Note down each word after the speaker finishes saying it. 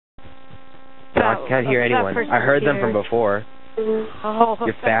No, I can't hear anyone. I heard them from before. Oh,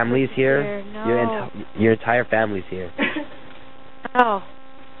 your family's here. No. Your entire family's here. Oh,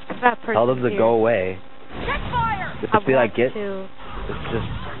 that person. Tell them to go away. Just be like, just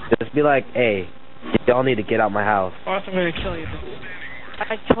be like, hey, y'all need to get out my house. Or else I'm gonna kill you.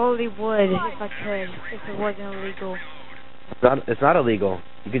 I totally would if I could, if it wasn't illegal. It's not illegal.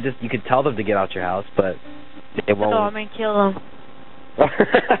 You could tell them to get out your house, but they won't. No, I'm gonna kill them.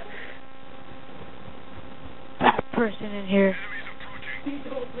 That person in here.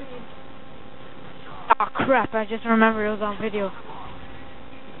 Oh crap! I just remembered it was on video.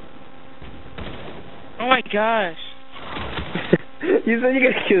 Oh my gosh. You said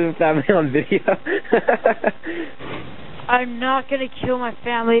you're gonna kill your family on video. I'm not gonna kill my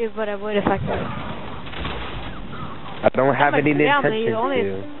family, but I would if I could. I don't have any intention to.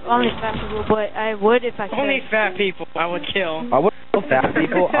 Only fat people, but I would if I could. Only fat people I would kill. I would kill fat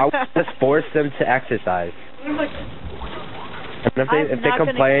people. I would just force them to exercise. And if they complain, I'm not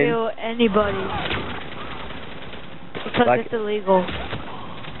gonna kill anybody because like, it's illegal.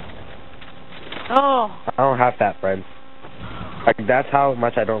 Oh. I don't have fat friends. Like, that's how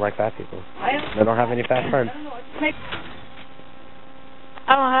much I don't like fat people. I don't have any fat friends.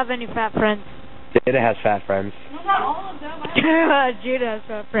 I don't have any fat friends. Jada has fat friends. No, not all of them. Jada has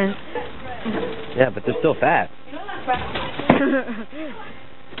fat friends. Yeah, but they're still fat.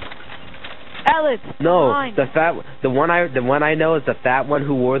 Alice. No, the one I know is the fat one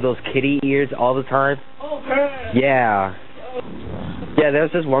who wore those kitty ears all the time. Oh, her. Yeah. Yeah,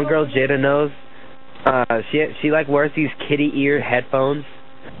 there's this one girl Jada knows. She like wears these kitty ear headphones.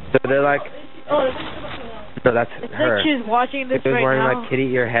 So they're like. No, that's her. Like she's watching this right now. She's wearing like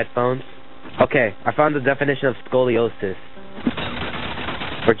kitty ear headphones. Okay, I found the definition of scoliosis.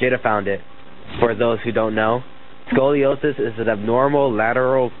 Or Jada found it. For those who don't know, scoliosis is an abnormal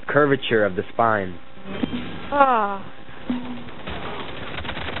lateral curvature of the spine. Ah.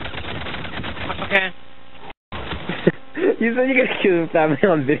 Okay. You said you're gonna kill your family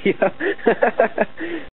on video.